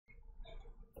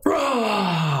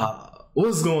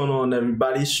What's going on,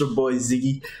 everybody? It's your boy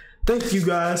Ziggy. Thank you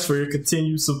guys for your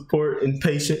continued support and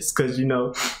patience, because you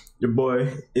know your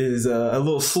boy is a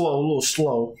little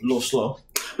slow.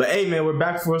 But hey, man, we're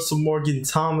back for some more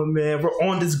Gintama, man. We're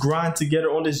on this grind together,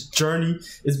 on this journey.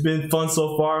 It's been fun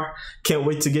so far. Can't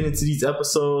wait to get into these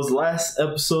episodes. Last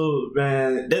episode,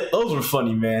 man, those were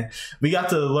funny, man. We got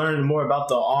to learn more about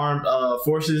the armed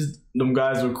forces. Them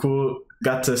guys were cool.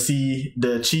 Got to see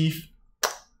the chief.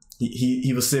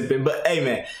 He was simping, but hey,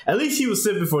 man, at least he was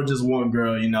simping for just one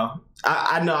girl, you know.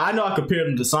 I know I compared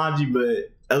him to Sanji, but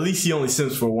at least he only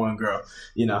simps for one girl,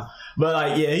 you know. But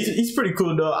like, yeah, he's pretty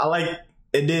cool though. I like.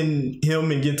 And then him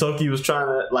and Gintoki was trying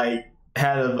to like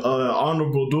had an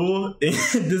honorable duel. And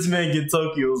this man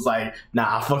Gintoki was like,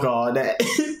 "Nah, fuck all that."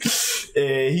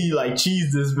 And he like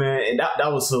cheesed this man, and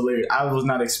that was hilarious. I was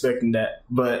not expecting that,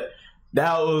 but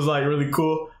that was like really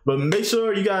cool. But make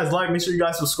sure you guys like, make sure you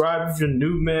guys subscribe if you're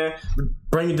new, man. We're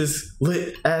bringing this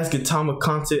lit ass Gintama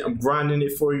content. I'm grinding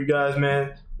it for you guys,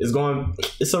 man. It's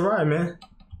alright, man.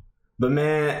 But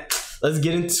man, let's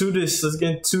get into this. Let's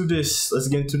get into this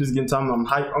Gintama. I'm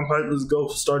hyped. Let's go.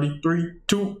 Starting 3,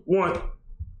 2, 1.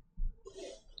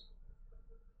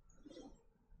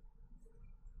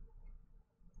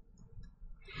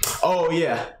 Oh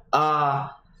yeah.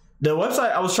 The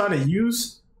website I was trying to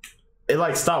use, it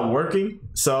like stopped working.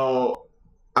 So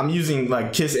I'm using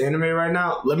like Kiss Anime right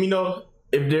now. Let me know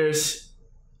if there's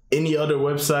any other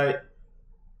website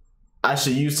I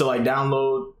should use to like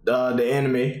download the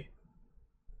anime.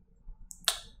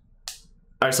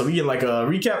 All right, so we get like a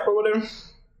recap or whatever.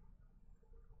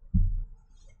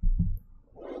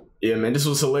 Yeah, man, this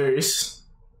was hilarious.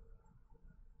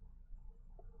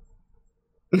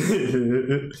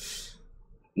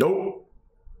 Nope.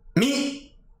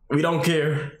 Me? We don't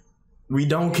care. We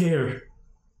don't care.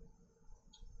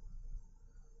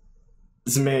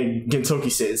 This man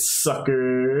Gintoki says,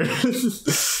 "Sucker."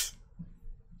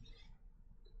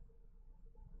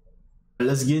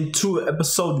 Let's get into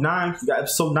episode 9. We got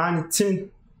episode 9 and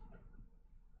 10.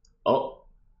 Oh,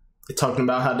 they're talking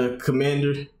about how the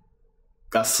commander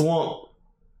got swamped.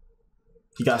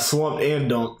 He got swamped and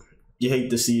dumped. You hate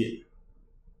to see it.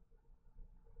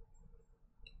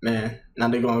 Man, now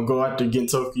they're gonna go after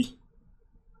Gintoki.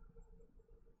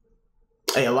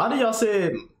 Hey, a lot of y'all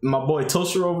said my boy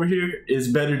Toshiro over here is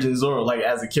better than Zoro, like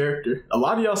as a character. A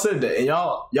lot of y'all said that, and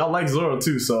y'all like Zoro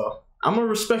too, so I'm gonna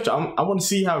respect you. I want to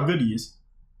see how good he is.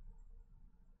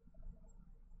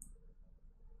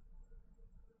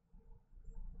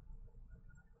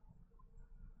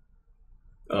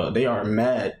 They are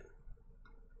mad.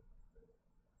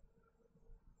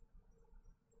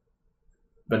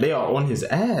 But they are on his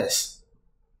ass.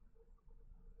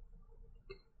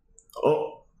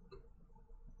 Oh.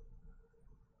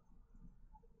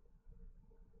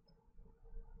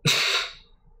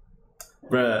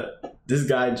 Bruh, this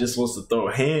guy just wants to throw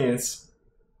hands.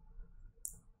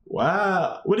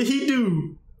 Wow. What did he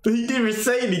do? But he didn't even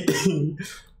say anything.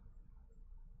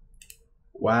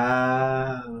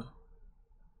 Wow.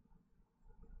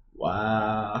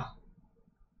 Wow.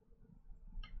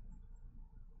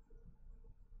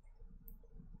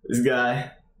 This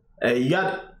guy. Hey, you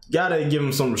gotta give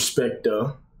him some respect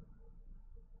though.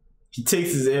 He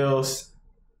takes his L's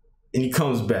and he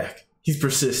comes back. He's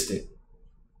persistent.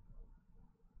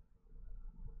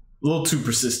 A little too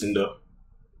persistent though.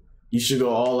 You should go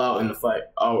all out in the fight.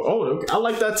 Oh, okay. I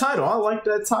like that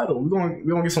title. We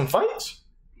gonna get some fights?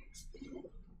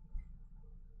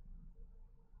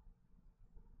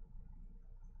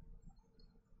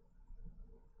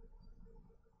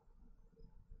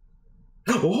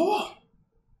 Oh,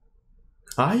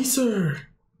 aye, sir.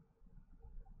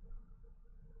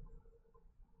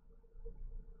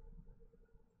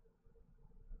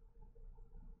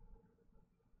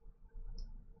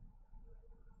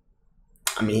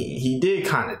 I mean, he did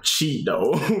kind of cheat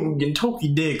though.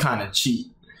 Gintoki did kind of cheat.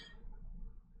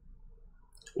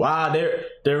 Wow, they're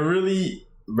really,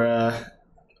 bruh,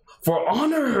 for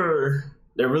honor.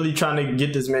 They're really trying to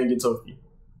get this man Gintoki.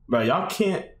 Bruh, y'all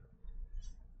can't.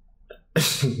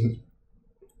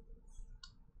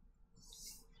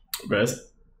 Bruh,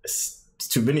 it's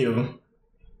too many of them.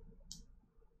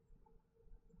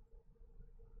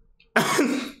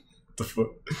 The fuck?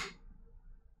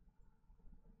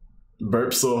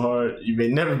 Burp so hard, you may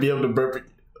never be able to burp.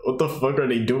 What the fuck are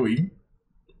they doing?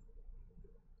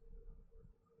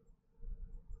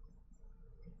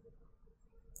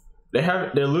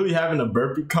 They're literally having a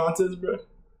burpee contest, bro.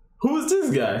 Who is this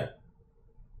guy?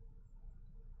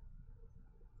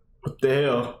 What the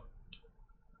hell?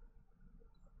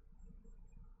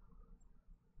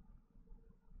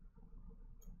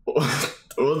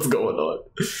 What's going on?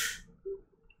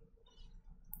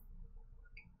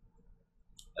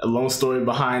 A long story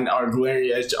behind our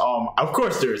glaring edge. Of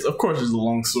course there is. Of course there's a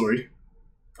long story.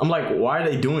 I'm like, why are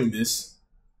they doing this?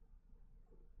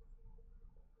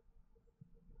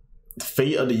 The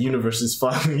fate of the universe is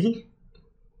finally.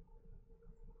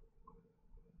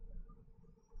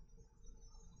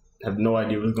 I have no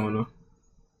idea what's going on.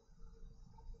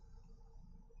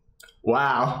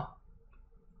 Wow.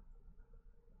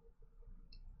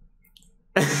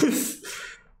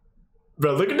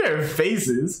 Bro, look at their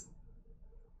faces.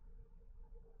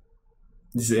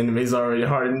 This anime is already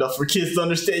hard enough for kids to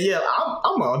understand. Yeah,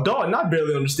 I'm an adult and I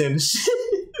barely understand this shit.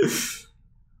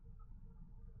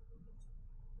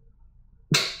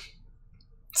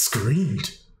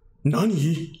 Screamed.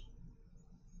 Nani?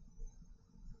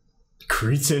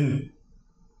 Cretin.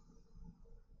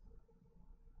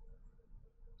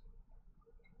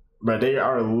 But they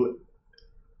are.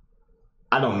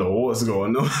 I don't know what's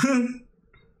going on.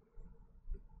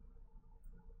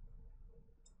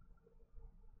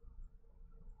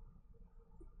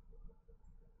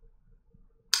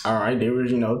 All right, they were,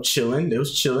 chilling. They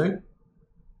was chilling.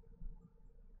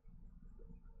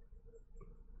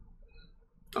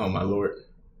 Oh my lord.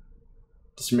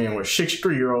 This man was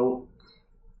 63-year-old.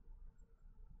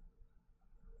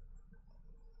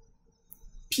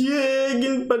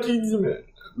 Piegin Pachizme.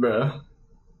 Bruh.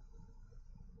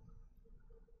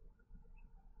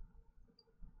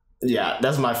 Yeah,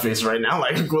 that's my face right now.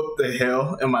 Like, what the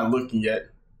hell am I looking at?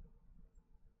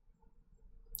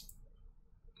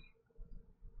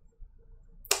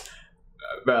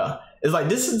 Bruh. It's like,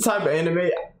 this is the type of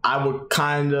anime I would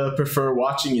kind of prefer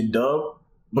watching in dub,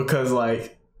 because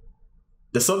like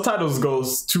the subtitles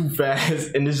goes too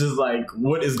fast and it's just like,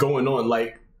 what is going on?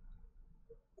 Like,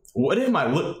 what am I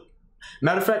look?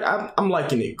 Matter of fact, I'm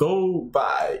liking it. Go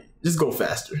by, just go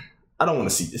faster. I don't want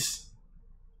to see this.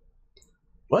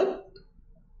 What?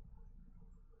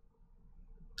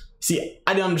 See,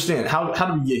 I didn't understand. How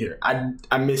did we get here?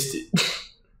 I missed it.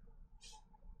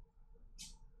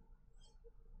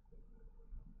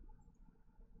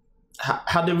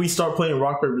 How did we start playing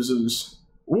rock, paper, scissors?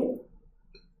 Ooh.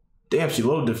 Damn, she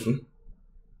low different.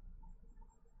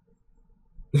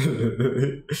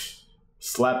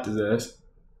 Slapped his ass.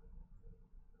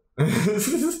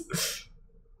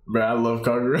 Bro, I love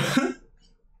Kagura.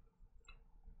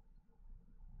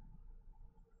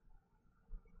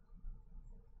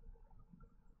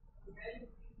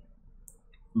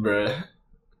 Bruh.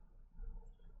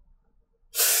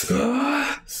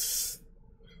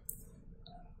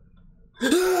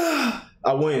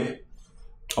 I win.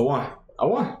 I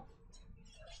won.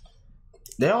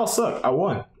 They all suck. I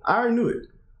won. I already knew it.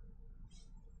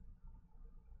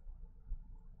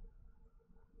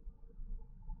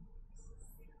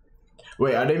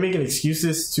 Wait, are they making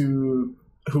excuses to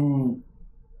who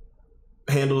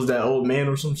handles that old man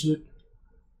or some shit?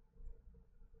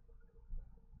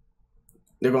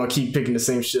 They're gonna keep picking the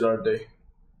same shit, aren't they?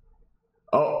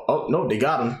 Oh no, they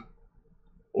got him.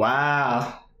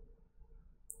 Wow.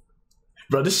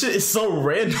 Bro, this shit is so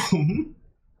random.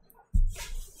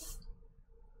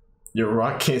 Your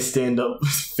rock can't stand up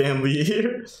family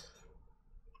here.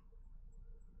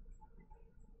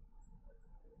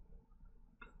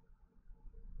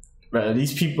 Bro,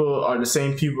 these people are the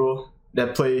same people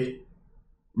that play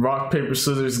rock, paper,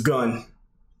 scissors, gun.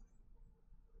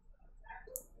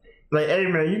 Like, hey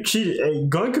man, you cheated. Hey,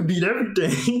 gun could beat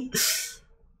everything.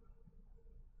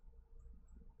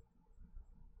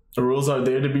 The rules are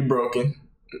there to be broken.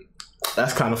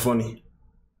 That's kind of funny.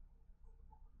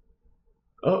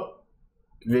 Oh,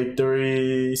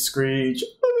 victory, screech.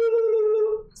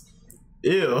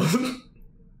 Ew.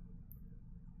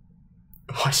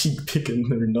 Why she picking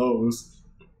her nose?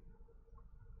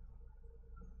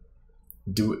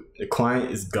 Do it. The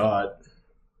client is God.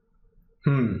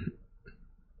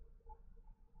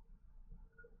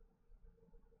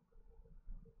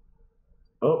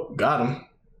 Oh, got him.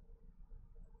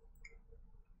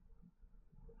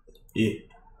 Yeah.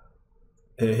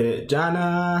 Hey,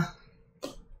 Jana.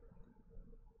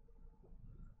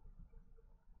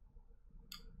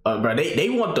 Bro, they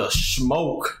want the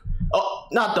smoke. Oh,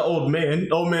 not the old man.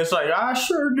 The old man's like, I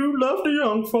sure do love the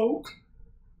young folk.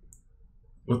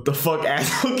 What the fuck,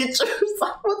 asshole? Get yours.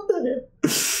 Like, what the hell?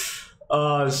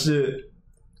 Oh, shit.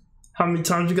 How many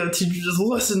times you gotta teach you this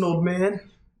lesson, old man?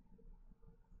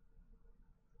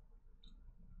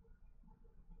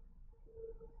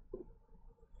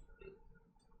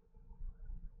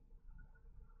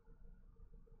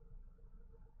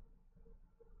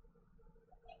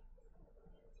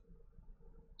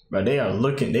 But they are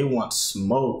looking, they want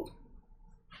smoke.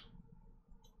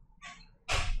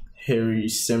 Harry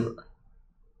Simmer.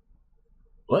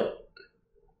 What?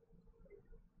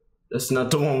 That's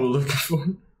not the one we're looking for.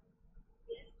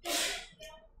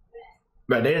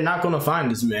 But they're not gonna find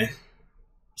this man.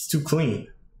 He's too clean.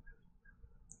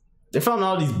 They found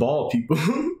all these bald people.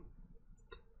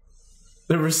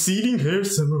 The receding hair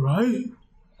samurai.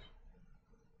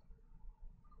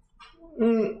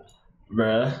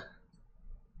 Bruh.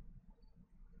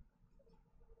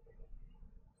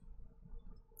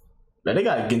 Man, they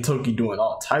got Gintoki doing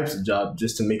all types of jobs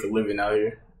just to make a living out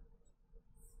here.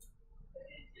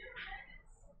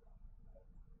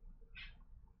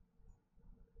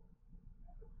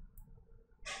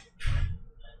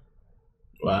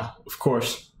 Wow, of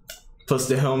course. Plus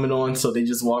the helmet on, so they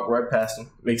just walk right past him.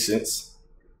 Makes sense.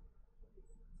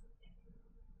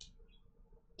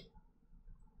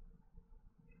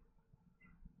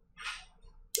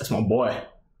 That's my boy.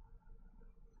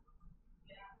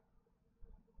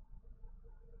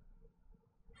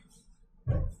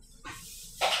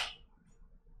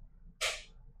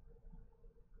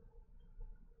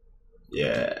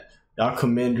 Yeah, y'all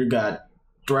commander got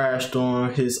thrashed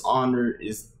on. His honor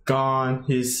is gone.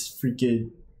 His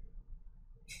freaking...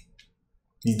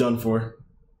 He's done for.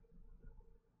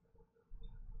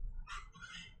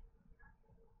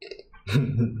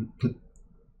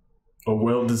 A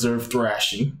well-deserved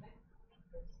thrashing.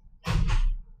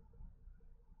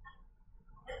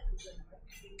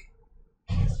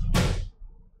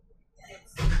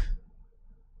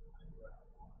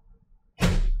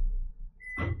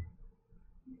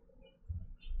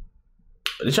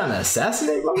 Are they trying to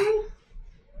assassinate my man?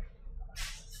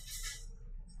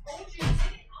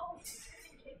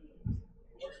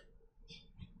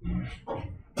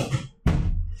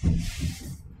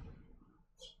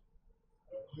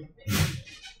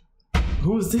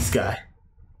 Who is this guy?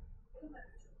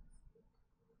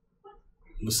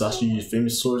 Musashi,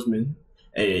 famous swordsman.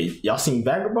 Hey, y'all seen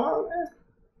Vagabond, man?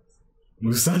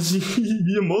 Musashi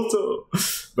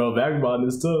Miyamoto. Bro, Vagabond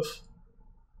is tough.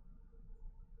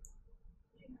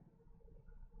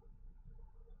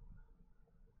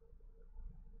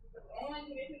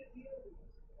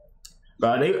 Bro,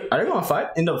 are they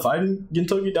gonna end up fighting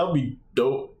Gintoki? That would be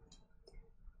dope.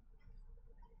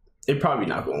 They're probably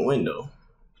not gonna win though.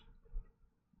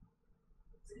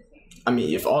 I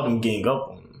mean, if all them gang up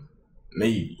on them,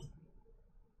 maybe.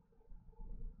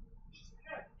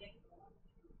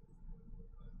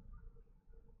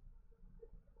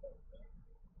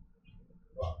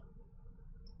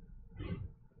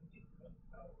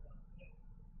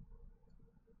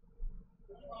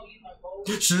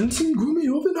 Shinsen Gumi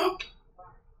open up?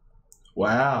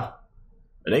 Wow.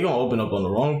 Are they gonna open up on the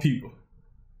wrong people?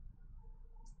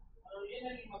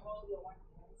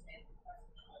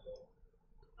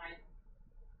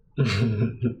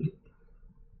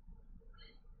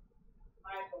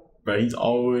 Bro, he's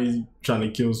always trying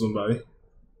to kill somebody.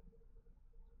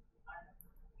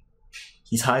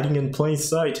 He's hiding in plain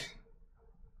sight.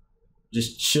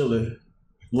 Just chilling.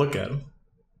 Look at him.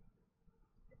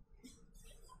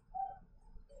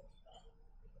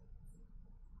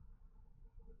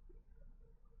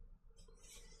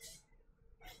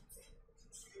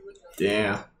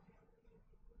 Damn.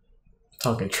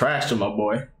 Talking trash to my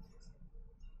boy.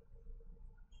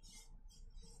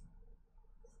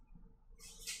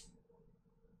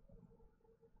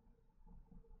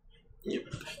 Yep.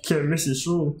 Can't miss his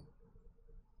shoe.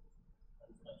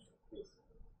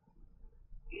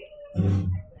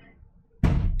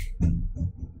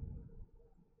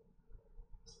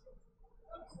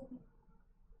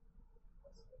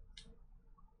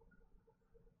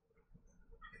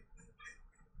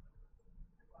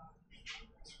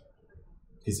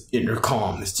 His inner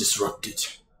calm is disrupted.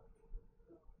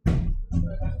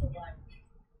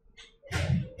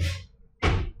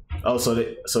 Oh,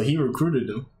 so he recruited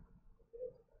him.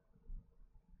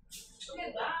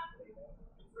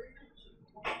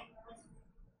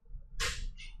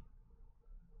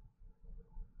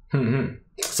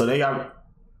 So they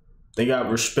got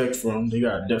respect for him. They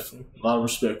got definitely a lot of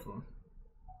respect for him.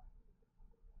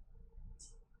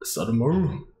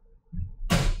 Sadamoru.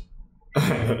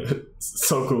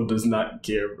 Soko does not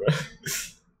care, bro.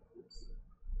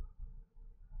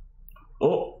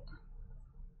 Oh.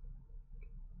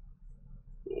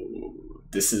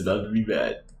 This is about to be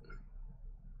bad.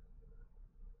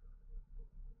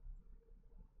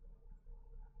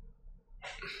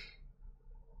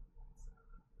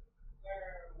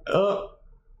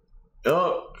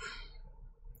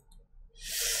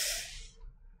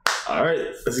 All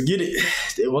right, let's get it.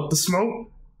 They want the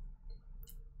smoke.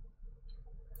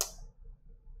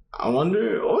 I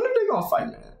wonder if they're gonna fight,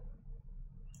 man.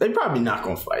 They probably not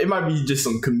gonna fight. It might be just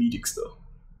some comedic stuff.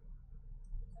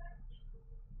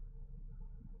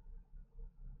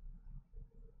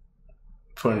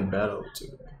 put in battle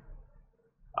too.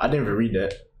 I didn't even read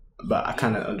that, but I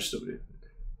kind of understood it.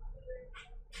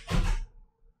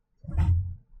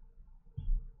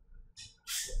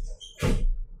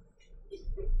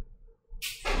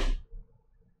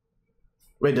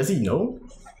 Wait, does he know?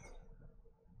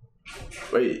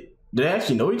 Wait, do they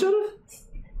actually know each other?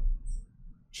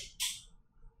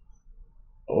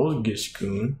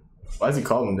 Olgish-kun. Why does he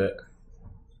call him that?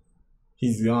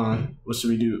 He's gone. What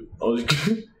should we do?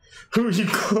 Olgish-kun? Who are you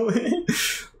calling?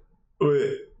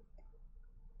 Wait.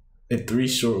 In 3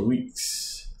 short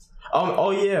weeks. Oh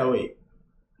yeah, wait.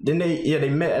 Then they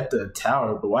met at the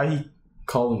tower, but why he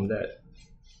call him that?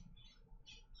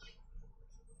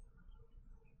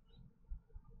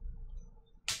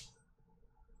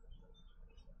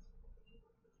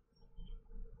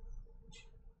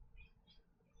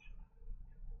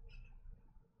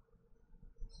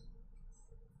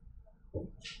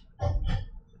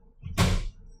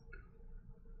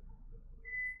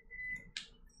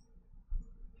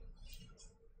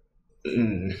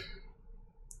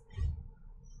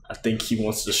 I think he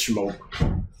wants to smoke.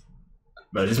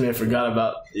 But this man forgot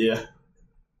about, yeah.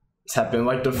 It's happened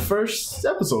like the first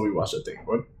episode we watched, I think,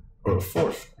 or the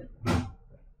 4th.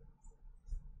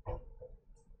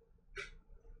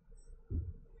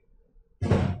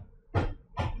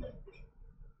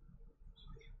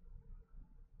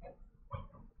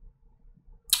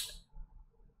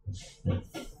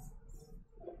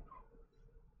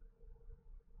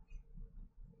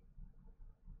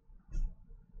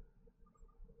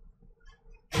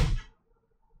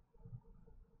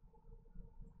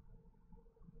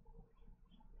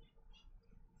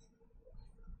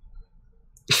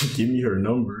 Give me her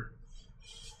number.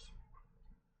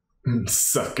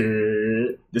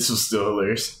 Sucker. This was still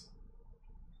hilarious.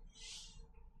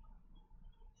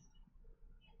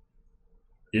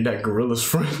 You're that gorilla's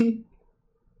friend?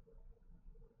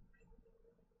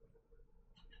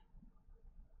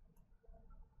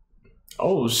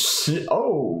 Oh shit.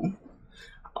 Oh.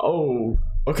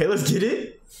 Okay, let's get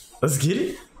it. Let's get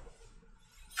it.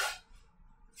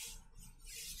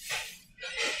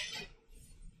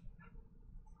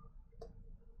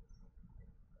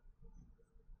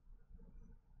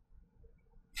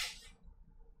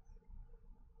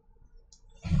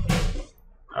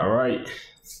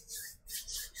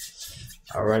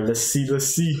 All right, let's see. Did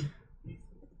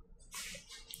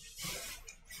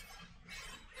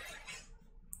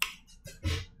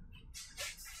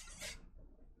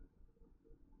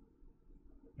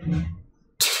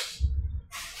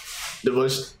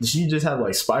she just have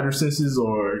like spider senses,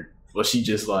 or was she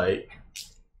just like,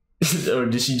 or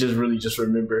did she just really just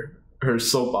remember her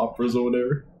soap operas or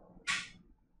whatever?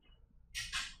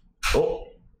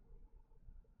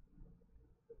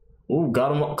 Oh,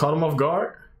 caught him off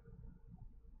guard.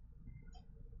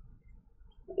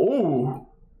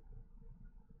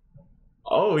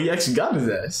 Oh, he actually got his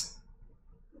ass.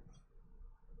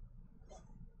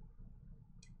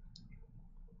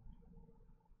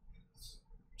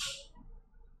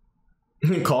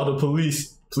 Call the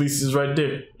police. Police is right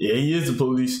there. Yeah, he is the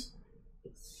police.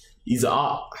 He's a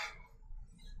op.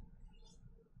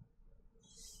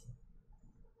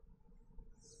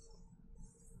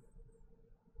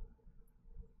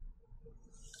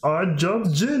 I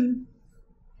jumped Jin.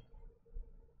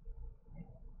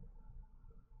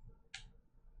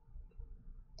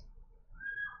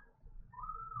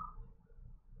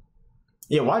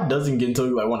 Yeah, why doesn't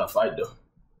Gintoki like want to fight though?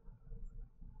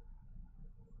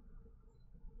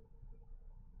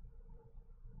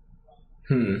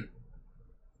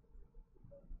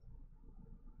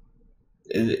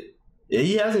 Yeah,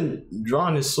 he hasn't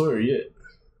drawn his sword yet.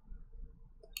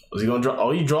 Was he gonna draw?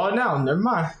 Oh, he draw it now. Never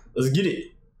mind. Let's get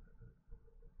it.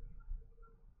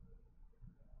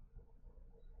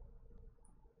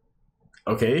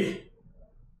 Okay.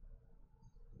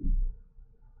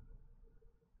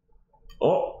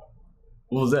 Oh,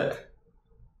 what was that?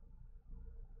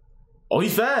 Oh, he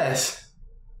fast.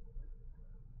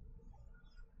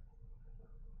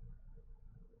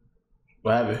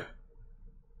 What happened?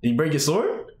 Did he break his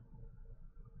sword?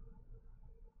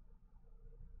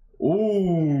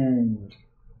 Ooh,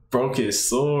 broke his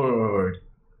sword.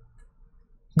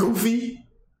 Goofy.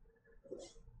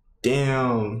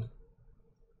 Damn.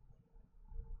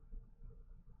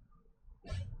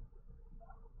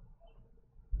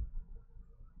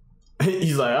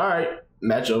 He's like, all right,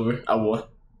 match over. I won.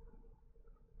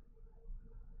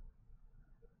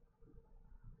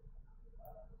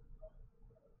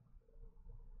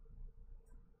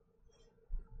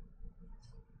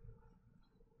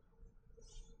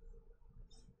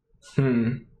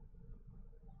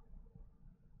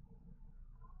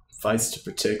 Fights to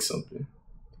protect something.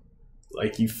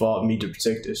 Like you fought me to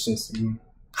protect us since you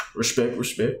respect.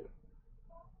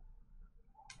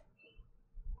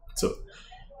 So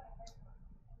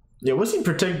yeah, what's he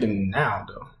protecting now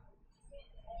though?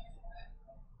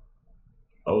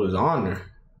 Oh, his honor.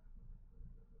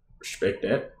 Respect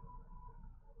that.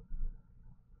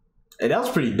 Hey, that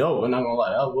was pretty dope. I'm not gonna lie,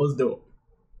 that was dope.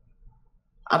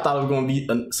 I thought it was gonna be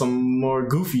some more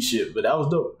goofy shit, but that was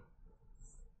dope.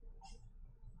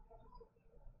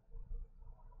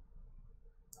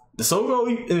 The Zoro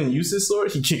and use his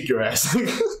sword, he kicked your ass.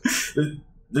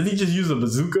 Did he just use a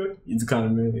bazooka? He's the kind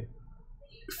of man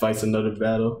who fights another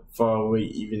battle far away,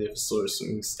 even if sword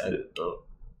swings at it though.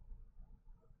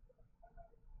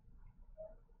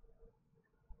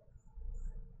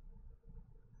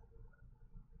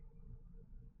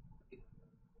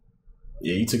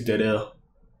 Yeah, he took that L.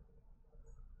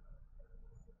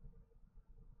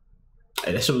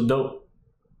 Hey, that shit was dope.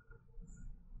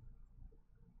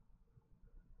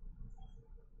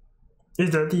 Is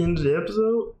that the end of the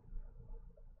episode?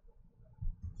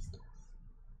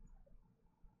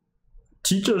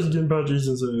 Teach us Ginpachi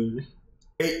Sensei.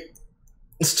 Hey,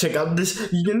 let's check out this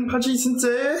Ginpachi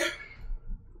Sensei.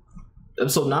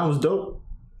 Episode 9 was dope.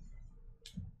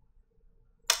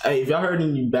 Hey, if y'all heard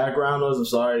any background noise, I'm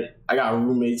sorry. I got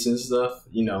roommates and stuff,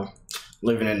 you know,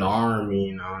 living in the army,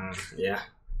 you know, yeah.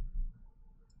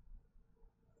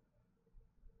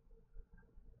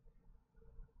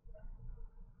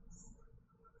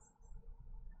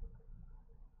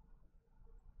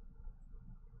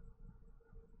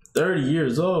 "30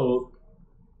 years old?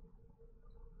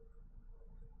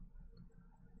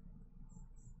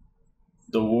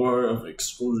 The war of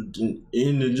exploded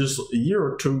in just a year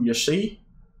or two, you see?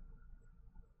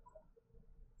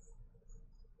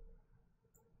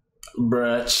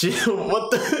 Bruh, chill.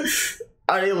 What the?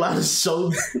 I ain't allowed to show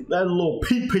that little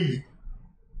pee-pee.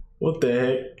 What the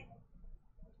heck?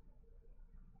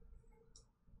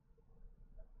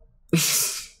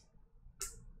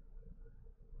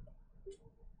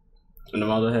 And the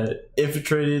mother had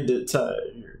infiltrated the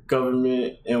entire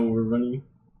government and were running.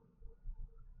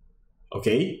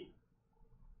 Okay.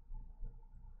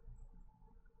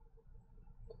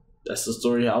 That's the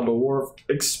story how the war of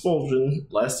expulsion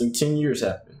lasting 10 years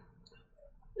happened.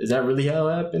 Is that really how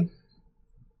it happened?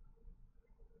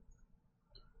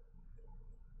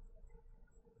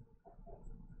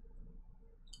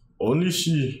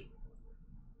 Onishi.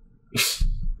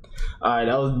 Alright,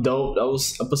 that was dope. That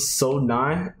was episode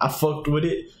 9. I fucked with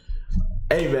it.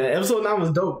 Hey man, episode 9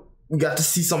 was dope. We got to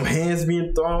see some hands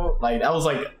being thrown. Like that was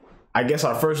like, I guess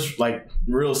our first like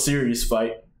real serious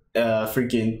fight.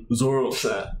 Freaking Zoro,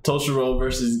 Toshiro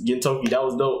versus Gintoki. That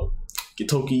was dope.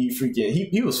 Gintoki freaking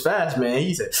he was fast, man.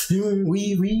 He said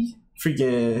we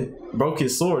freaking broke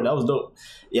his sword. That was dope.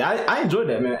 Yeah, I enjoyed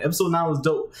that, man. Episode 9 was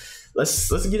dope. Let's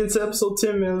get into episode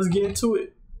 10, man. Let's get into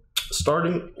it.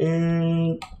 Starting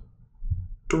in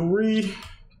 3,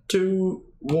 2,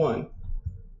 1.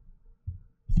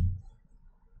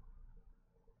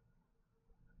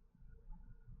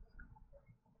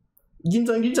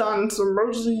 Gintan, some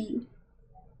mercy.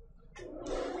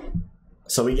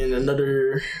 So we get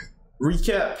another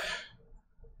recap.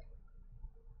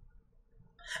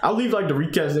 I'll leave like the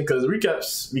recaps in because the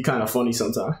recaps be kind of funny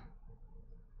sometimes.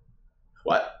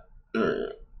 What?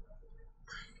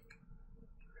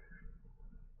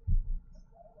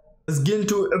 Let's get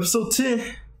into episode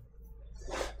 10.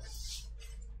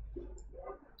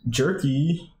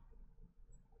 Jerky.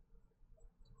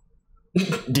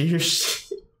 Dear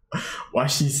why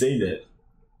she say that?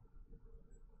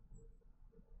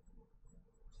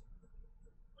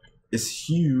 It's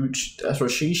huge. That's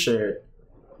what she shared.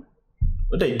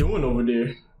 What they doing over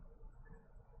there?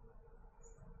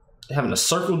 They having a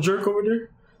circle jerk over there?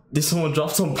 Did someone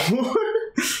drop some porn?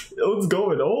 What's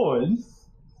going on?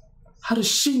 How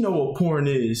does she know what porn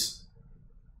is?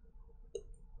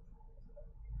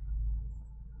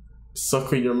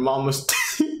 Sucking your mama's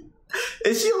teeth.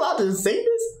 Is she allowed to say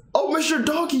this? Oh, Mr.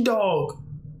 Doggy Dog.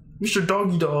 Mr.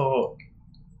 Doggy Dog.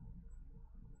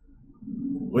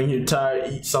 When you're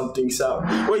tired, eat something sour.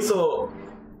 Wait, so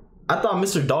I thought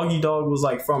Mr. Doggy Dog was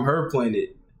like from her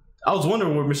planet. I was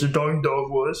wondering where Mr. Doggy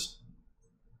Dog was.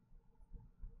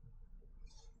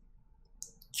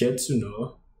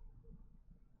 Ketsuno.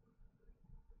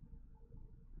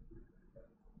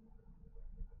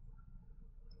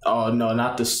 Oh no,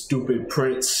 not the stupid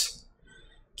prince.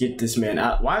 Get this man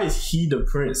out. Why is he the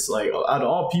prince? Like, out of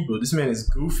all people, this man is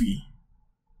goofy.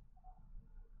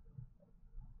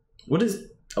 What is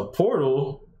a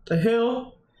portal? The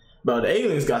hell? Bro, the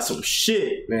aliens got some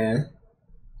shit, man.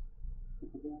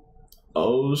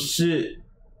 Oh shit.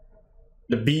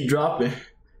 The beat dropping.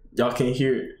 Y'all can't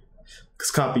hear it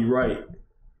because copyright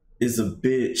is a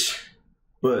bitch.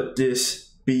 But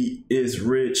this beat is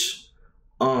rich.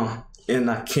 And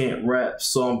I can't rap,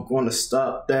 so I'm gonna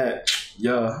stop that.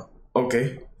 Yeah,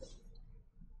 okay.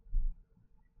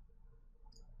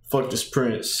 Fuck this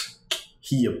Prince.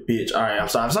 He a bitch. Alright, I'm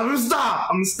sorry. I'm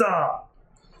gonna stop.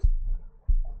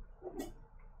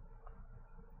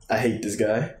 I hate this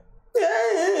guy.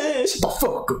 Yeah, shut the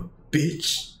fuck up,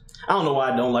 bitch. I don't know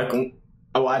why I don't like him.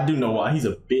 Oh, I do know why. He's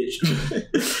a bitch.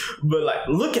 But like,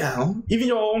 look at him. Even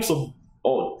though I'm so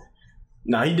old.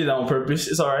 Nah, he did it on purpose.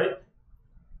 It's alright.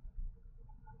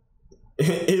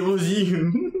 It was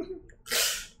you.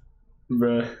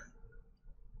 Bruh.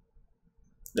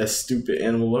 That stupid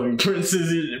animal loving princess,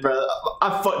 bruh.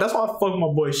 That's why I fuck my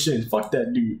boy Shin. Fuck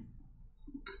that dude.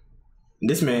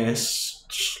 This man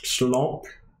slump.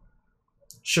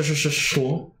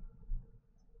 Slump.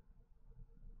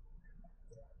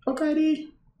 Okay,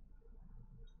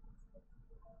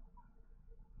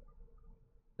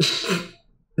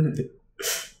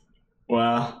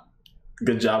 wow.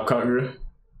 Good job, Kagura.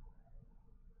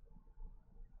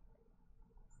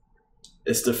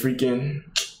 It's the freaking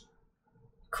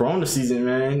Corona season,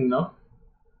 man, you know?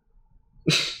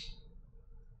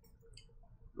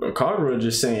 Kagura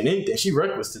just saying anything. She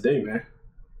reckless today, man.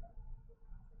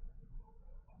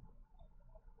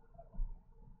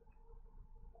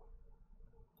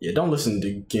 Yeah, don't listen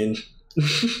to Gin.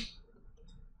 Hey,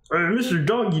 Mr.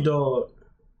 Doggy Dog.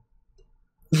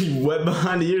 You wet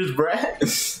behind the ears, brat?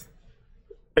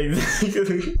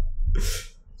 Exactly.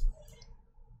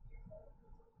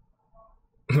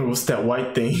 What's that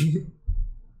white thing?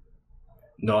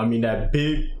 No, I mean that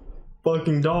big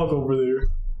fucking dog over there.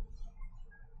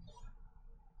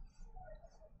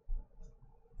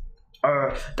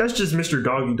 That's just Mr.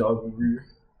 Doggy Dog over here.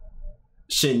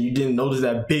 Shin, you didn't notice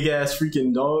that big ass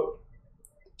freaking dog?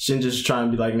 Shin just trying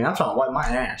to be like, man, I'm trying to wipe my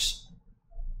ass.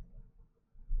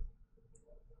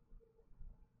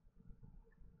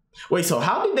 Wait, so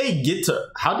how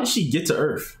did she get to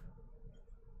Earth?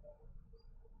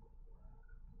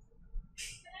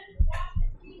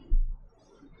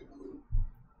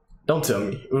 Don't tell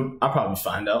me. I'll probably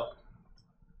find out.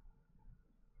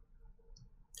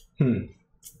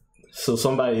 So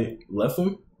somebody left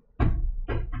him?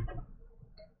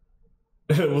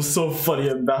 It was so funny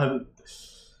about it.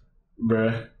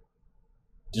 Bruh.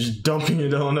 Just dumping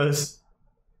it on us.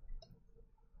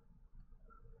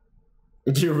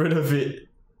 Get rid of it.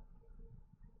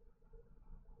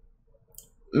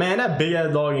 Man, that big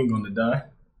ass dog ain't gonna die.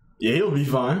 Yeah, he'll be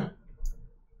fine.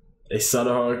 A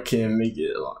Sudahar can make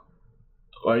it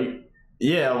like,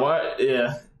 yeah, why?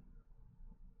 Yeah.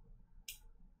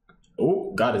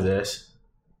 Oh, got his ass.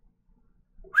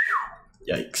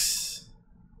 Yikes.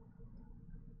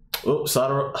 Oh,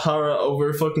 Sudahara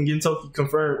over fucking Gintoki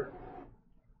confirmed.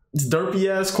 It's derpy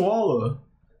ass koala.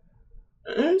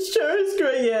 It's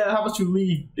great, yeah. How about you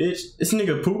leave, bitch? This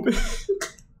nigga pooping.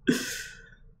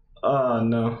 Oh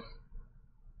no.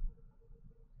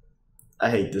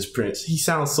 I hate this Prince. He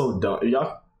sounds so dumb.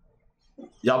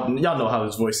 Y'all know how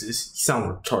his voice is. He sounds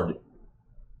retarded.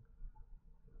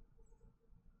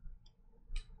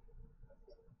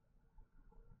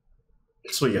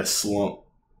 So he got slumped.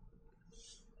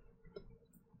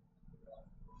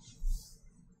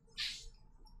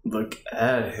 Look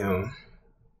at him.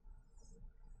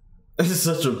 This is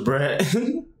such a brat.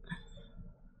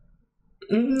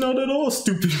 Not at all,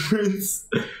 stupid Prince.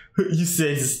 You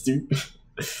say he's stupid.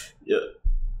 Yeah.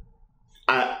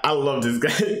 I love this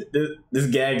guy. This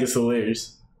gag is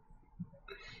hilarious.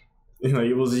 Like,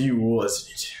 it was you,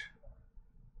 wasn't it?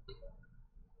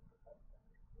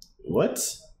 What?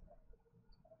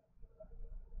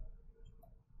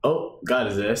 Oh, got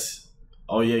his ass.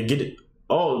 Oh yeah, get it.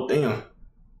 Oh damn.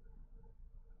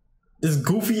 This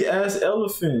goofy ass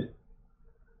elephant.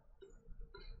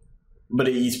 But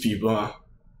it eats people, huh?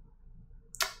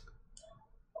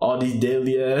 All these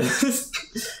deadly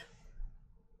ass.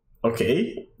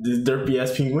 Okay, this derpy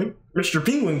ass penguin. Mr.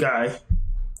 Penguin guy. This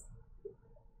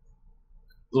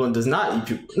one does not eat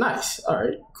people. Nice.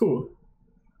 Alright, cool.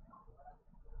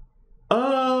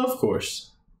 Of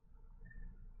course.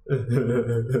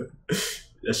 That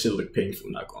shit look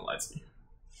painful, not gonna lie to you.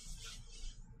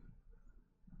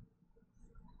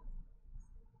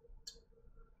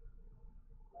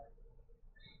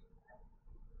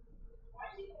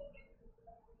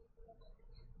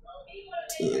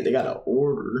 And they got an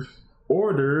order.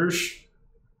 Orders.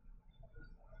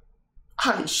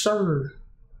 Hi, sir.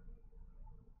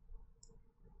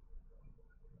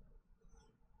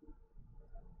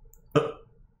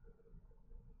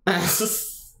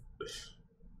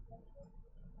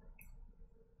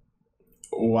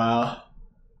 Wow.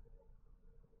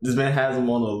 This man has him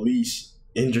on a leash.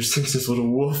 Intersections with a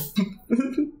wolf.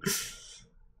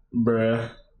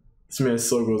 Bruh. This man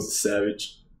Sogo's a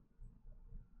savage.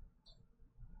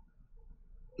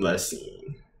 Let's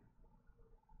see.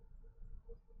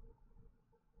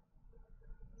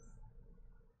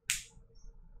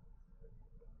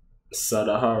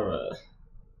 Sadahara.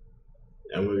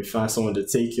 And when we find someone to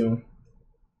take him.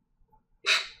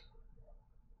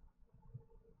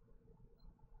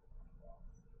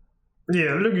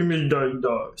 Yeah, look at Miss Doggy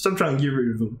Dog. Stop trying to get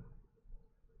rid of him.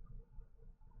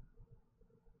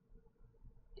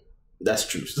 That's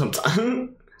true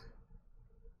sometimes.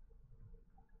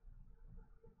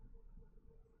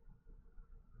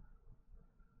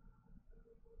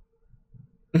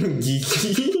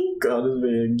 Geeky. God, this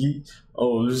man geek.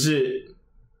 Oh shit.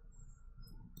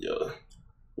 Yo.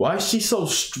 Why is she so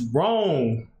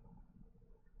strong?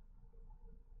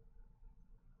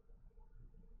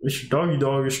 Mr. Doggy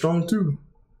Dog is strong too.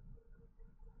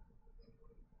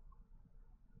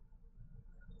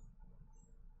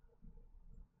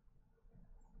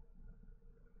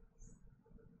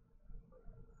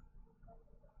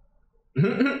 I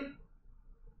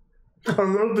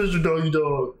love Mr. Doggy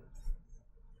Dog.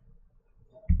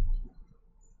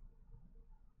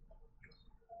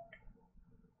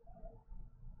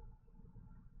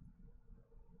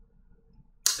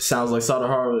 Sounds like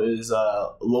Sadahara is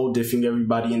low diffing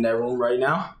everybody in that room right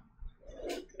now,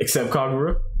 except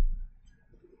Kagura.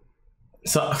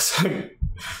 So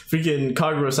freaking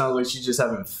Kagura sounds like she's just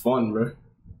having fun, bro.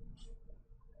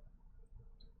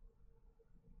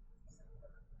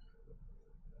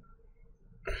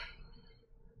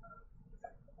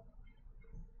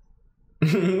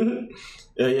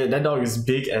 Yeah, that dog is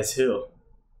big as hell.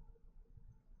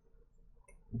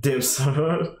 Damn,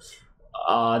 son.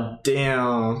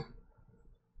 Damn.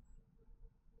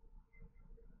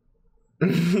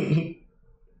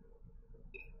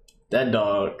 That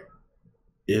dog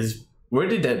is. Where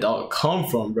did that dog come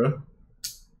from, bro?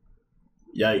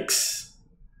 Yikes.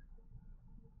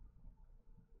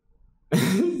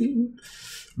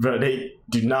 Bro, they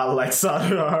do not like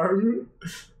Sadahara.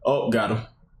 Oh, got him.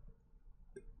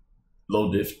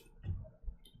 Low diff.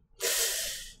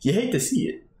 You hate to see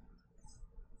it.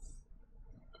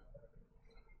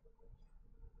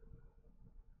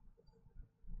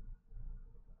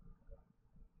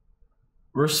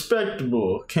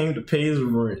 Respectable. Came to pay his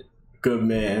rent. Good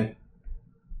man.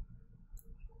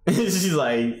 She's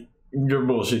like, you're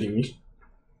bullshitting me.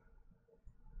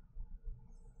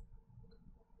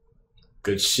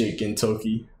 Good shit,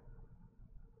 Gintoki.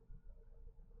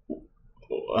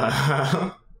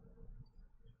 Wow.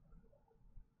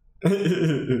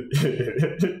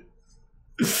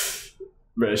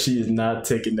 Bro, she is not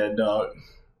taking that dog.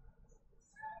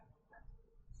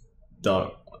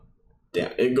 Dog.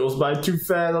 Damn, it goes by too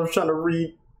fast. I'm trying to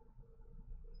read.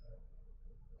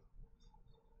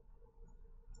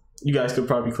 You guys could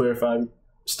probably clarify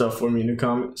stuff for me in the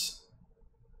comments.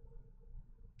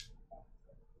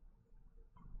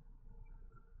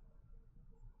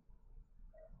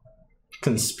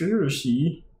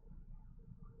 Conspiracy.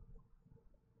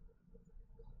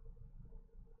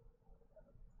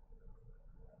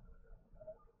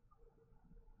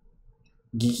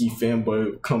 Geeky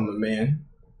fanboy become a man.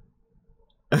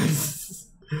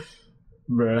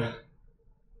 Bruh.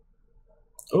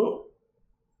 Oh.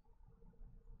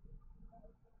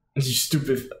 You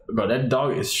stupid. Bro, that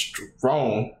dog is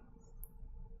strong.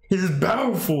 He's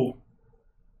powerful.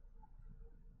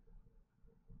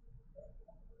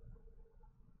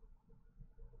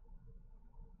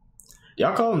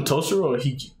 Y'all call him Toshiro or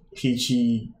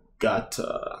Hichigata?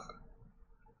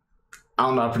 I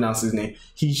don't know how to pronounce his name.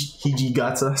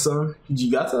 Hijigata, son?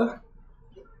 Hijigata?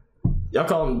 Y'all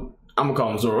call him... I'm gonna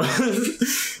call him Zoro.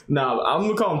 Nah, I'm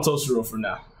gonna call him Toshiro for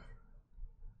now.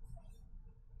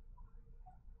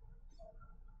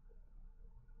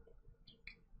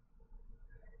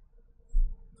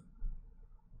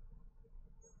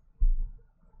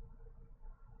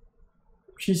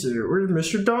 She said, where's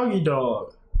Mr. Doggy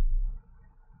Dog?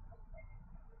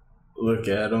 Look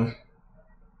at him.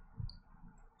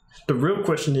 The real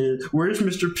question is, where's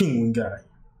Mr. Penguin Guy?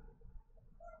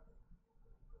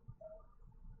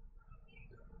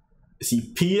 Is he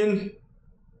peeing?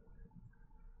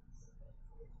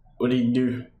 What did he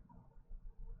do?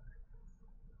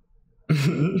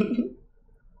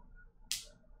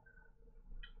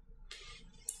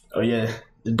 Oh yeah,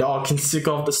 the dog can sick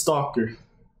off the stalker.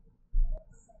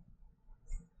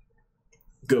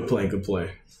 Good play, good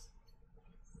play.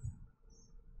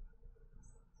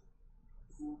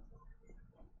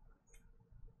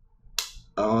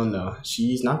 Oh no,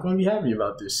 she's not gonna be happy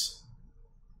about this.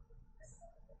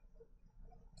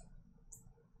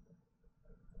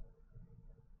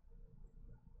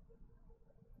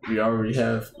 We already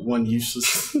have one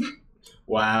useless.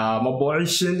 Wow, my boy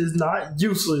Shin is not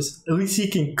useless. At least he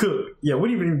can cook. Yeah, what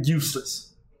do you mean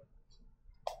useless?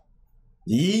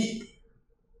 Yeet.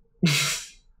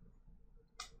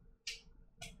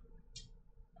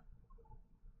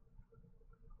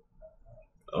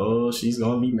 Oh, she's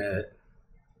gonna be mad.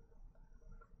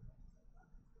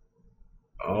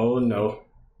 Oh no.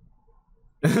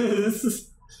 This is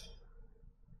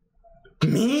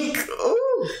Mink.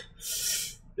 Oh,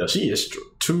 yo, she is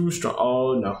too strong.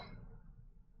 Oh no.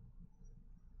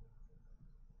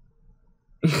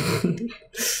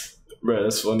 Bro,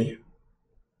 that's funny.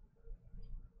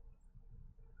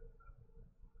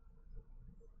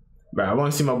 Bro, I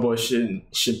want to see my boy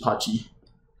Shinpachi.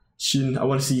 I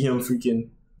want to see him freaking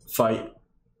fight.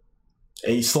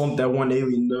 Hey, he slumped that one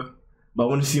alien though. But I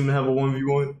want to see him have a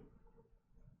 1v1.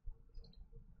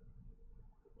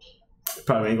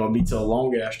 Probably ain't gonna be till a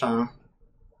long ass time.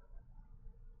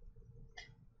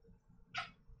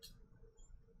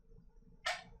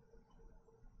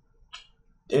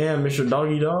 Damn, Mr.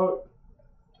 Doggy Dog.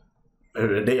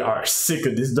 They are sick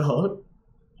of this dog.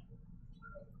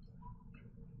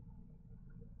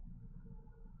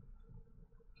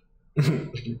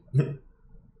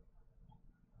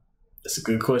 That's a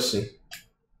good question.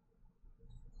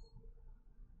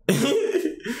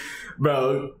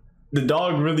 Bro, the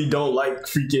dog really don't like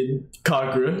freaking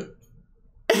Kagura.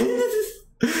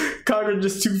 Kagura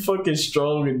just too fucking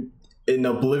strong and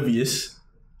oblivious.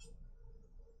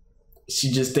 She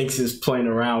just thinks he's playing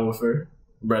around with her.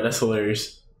 Bro, that's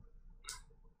hilarious.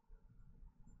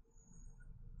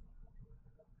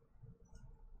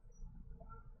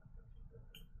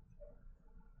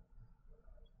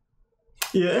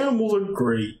 Yeah, animals are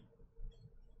great.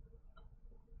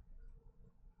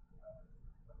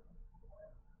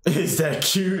 Is that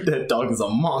cute? That dog is a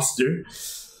monster.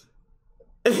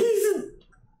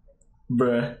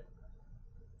 Bruh.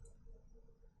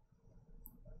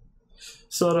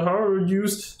 So the horror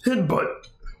used headbutt.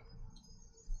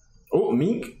 Oh,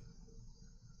 Mink.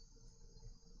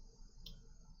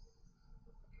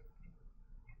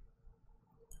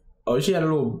 Oh, she had a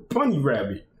little bunny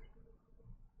rabbit.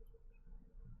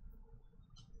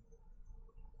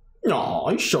 Aw,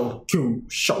 he's so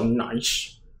cute, so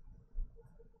nice.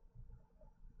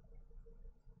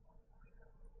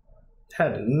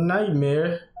 Had a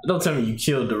nightmare. Don't tell me you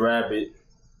killed the rabbit.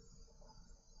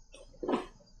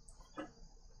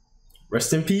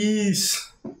 Rest in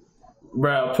peace.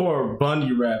 Bro, poor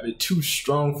bunny rabbit. Too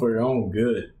strong for your own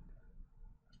good.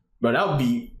 But that would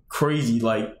be crazy.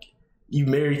 Like, you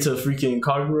married to freaking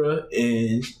Kagura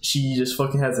and she just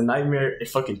fucking has a nightmare and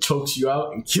fucking chokes you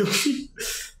out and kills you.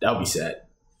 That would be sad.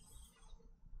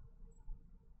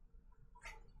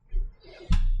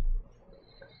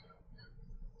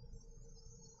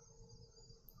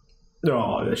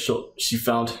 Oh, that's so she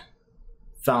found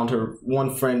her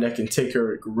one friend that can take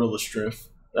her gorilla strength.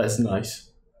 That's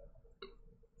nice.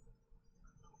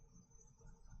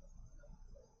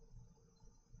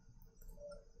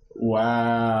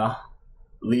 Wow.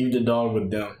 Leave the dog with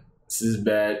them. This is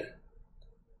bad.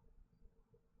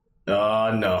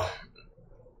 Oh no.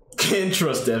 Can't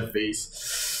trust that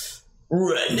face.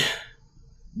 Run.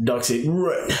 Dog said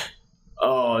run.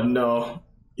 Oh no.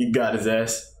 He got his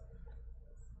ass.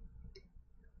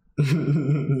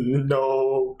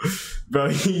 No. Bro,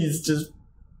 he's just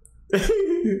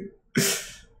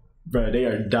bro, they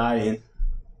are dying.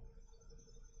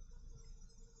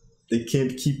 They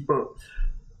can't keep up.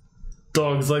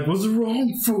 Dog's like, what's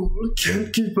wrong, fool?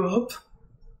 Can't keep up.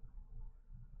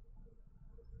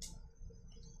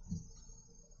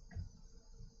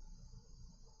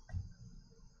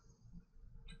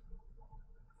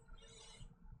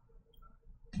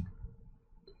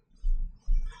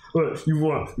 What, you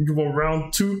want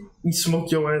round two? We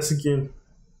smoke your ass again.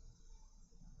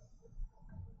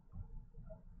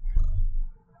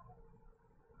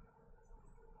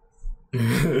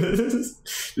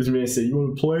 This man said, you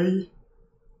wanna play?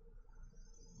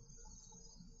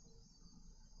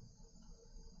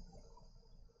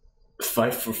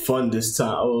 Fight for fun this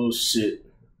time. Oh shit.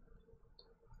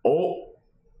 Oh.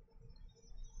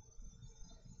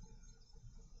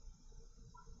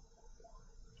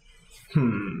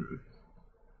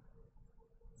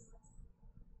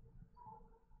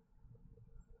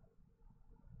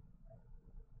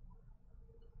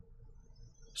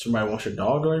 Somebody wants your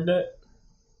dog like that?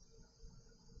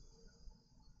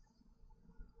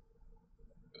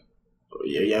 Oh,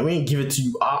 yeah, we ain't give it to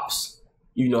you, ops.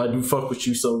 You know I do fuck with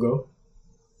you, Sogo.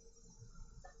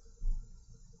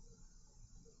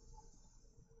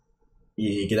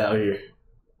 Yeah, get out of here.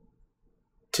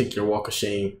 Take your walk of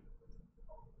shame.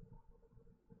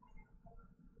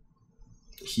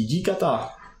 Hijikata.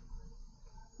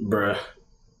 Bruh.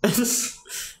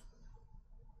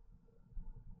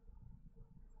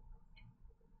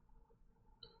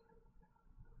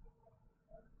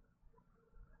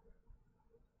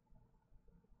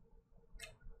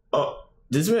 Oh,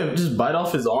 this man just bite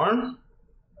off his arm?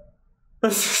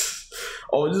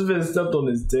 Oh, this man stepped on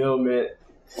his tail, man.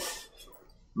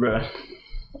 Bruh.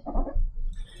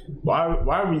 Why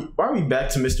are we back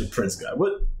to Mr. Prince guy?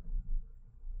 What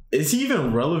is he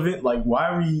even relevant? Like, why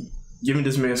are we giving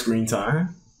this man screen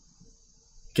time?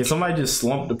 Can somebody just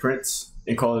slump the Prince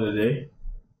and call it a day?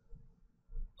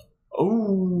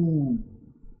 Oh,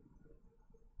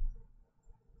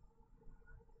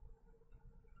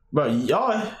 but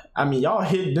y'all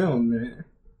hit them, man.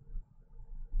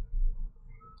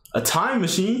 A time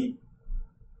machine?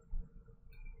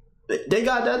 They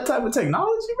got that type of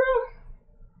technology, bro?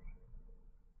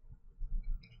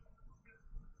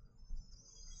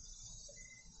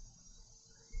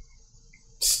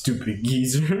 Stupid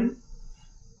geezer.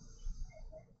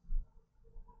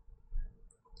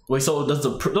 Wait, so does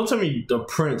don't tell me the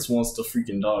Prince wants the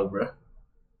freaking dog, bro?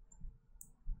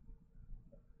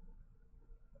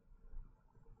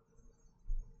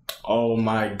 Oh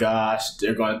my gosh,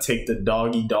 they're gonna take the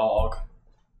doggy dog.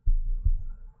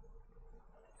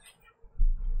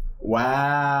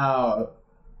 Wow.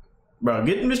 Bro,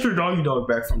 get Mr. Doggy Dog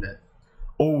back from that.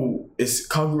 Oh, it's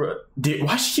Kagura.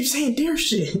 Why she keep saying dear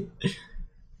shit?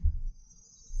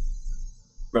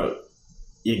 Bro,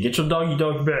 yeah, get your doggy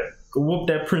dog back. Go whoop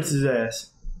that Prince's ass.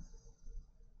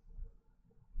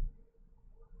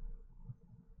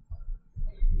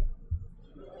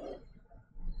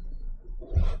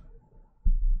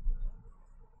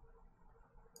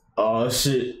 Oh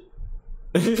shit.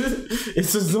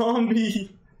 It's a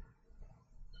zombie.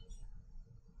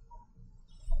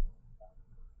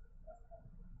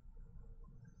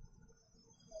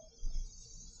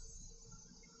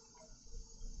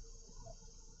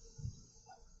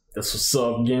 That's what's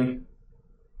up, again.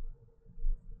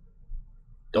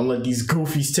 Don't let these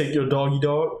goofies take your doggy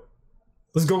dog.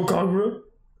 Let's go, Kagura.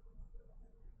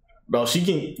 Bro, she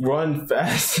can run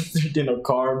faster than a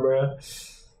car, bro.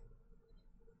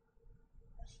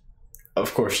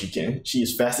 Of course she can. She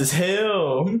is fast as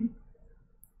hell.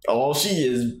 Oh, she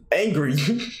is angry.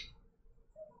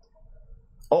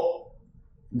 Oh,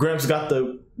 Gramps got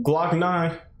the Glock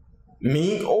 9.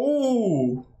 Ming.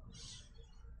 Oh,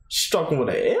 she's talking with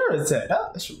an air attack.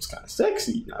 That shit was kind of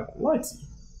sexy. Not gonna lie to you.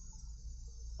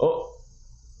 Oh,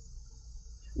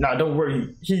 nah, don't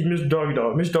worry. He's Mr. Doggy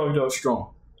Dog. Mr. Doggy Dog's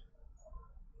strong.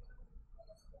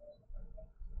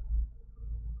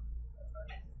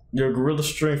 Your gorilla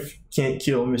strength can't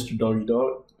kill Mr. Doggy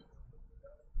Dog.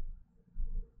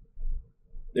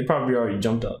 They probably already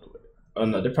jumped out of the way. Oh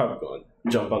no, they're probably going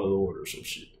to jump out of the water or some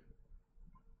shit.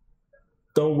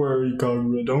 Don't worry,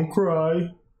 Kagura. Don't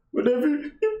cry. Whatever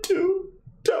you do,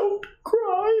 don't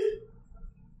cry.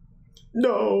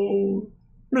 No.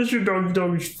 Mr. Doggy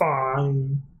Dog is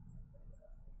fine.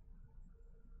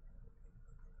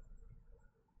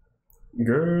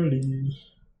 Girly.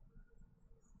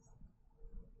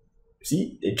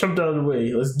 See, they jumped out of the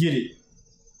way. Let's get it.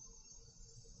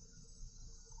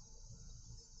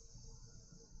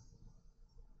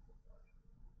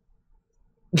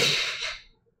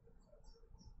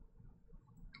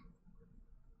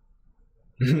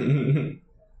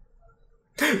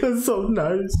 That's so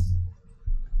nice.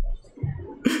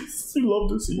 You love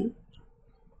to see it.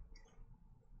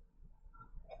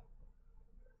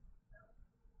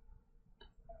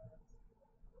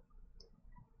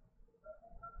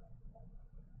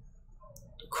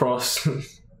 Cross.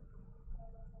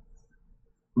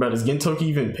 Bro, does Gintoki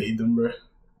even pay them, bro?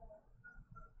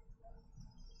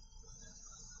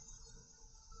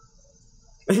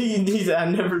 I've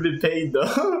never been paid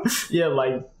though. Yeah,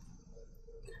 like,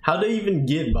 how they even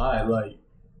get by? Like,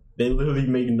 they literally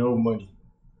make no money.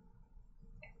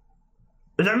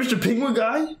 Is that Mr. Penguin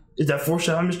guy? Is that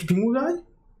foreshadowing Mr. Penguin guy?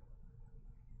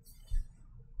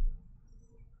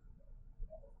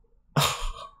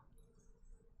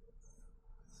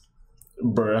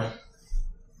 Bruh.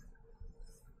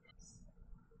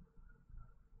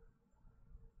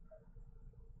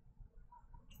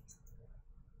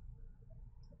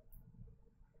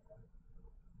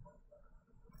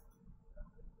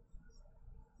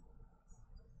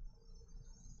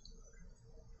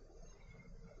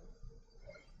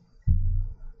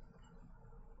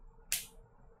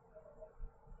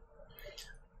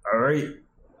 All right.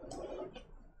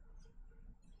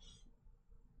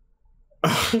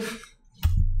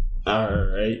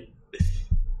 Alright.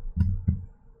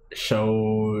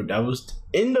 So that was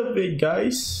the end of it,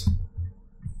 guys.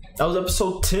 That was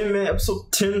episode 10, man.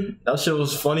 Episode 10. That shit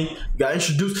was funny. Got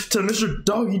introduced to Mr.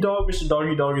 Doggy Dog. Mr.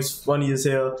 Doggy Dog is funny as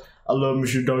hell. I love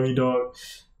Mr. Doggy Dog.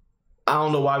 I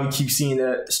don't know why we keep seeing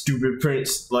that stupid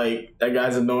Prince. Like, that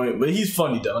guy's annoying. But he's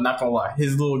funny, though. I'm not gonna lie.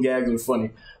 His little gags are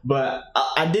funny. But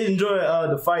I did enjoy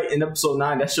the fight in episode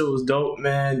 9. That shit was dope,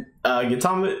 man.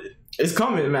 Gintama, it's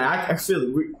coming, man. I feel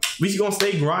it. We just gonna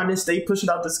stay grinding, stay pushing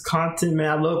out this content, man.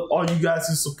 I love all you guys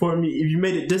who support me. If you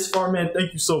made it this far, man,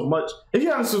 thank you so much. If you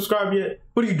haven't subscribed yet,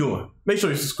 what are you doing? Make sure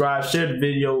you subscribe, share the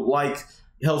video, like.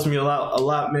 It helps me a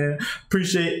lot, man.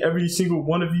 Appreciate every single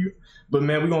one of you. But,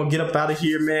 man, we're going to get up out of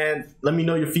here, man. Let me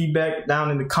know your feedback down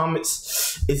in the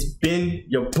comments. It's been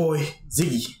your boy,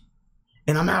 Ziggy.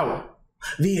 And I'm out.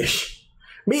 Vish.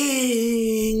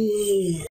 Me.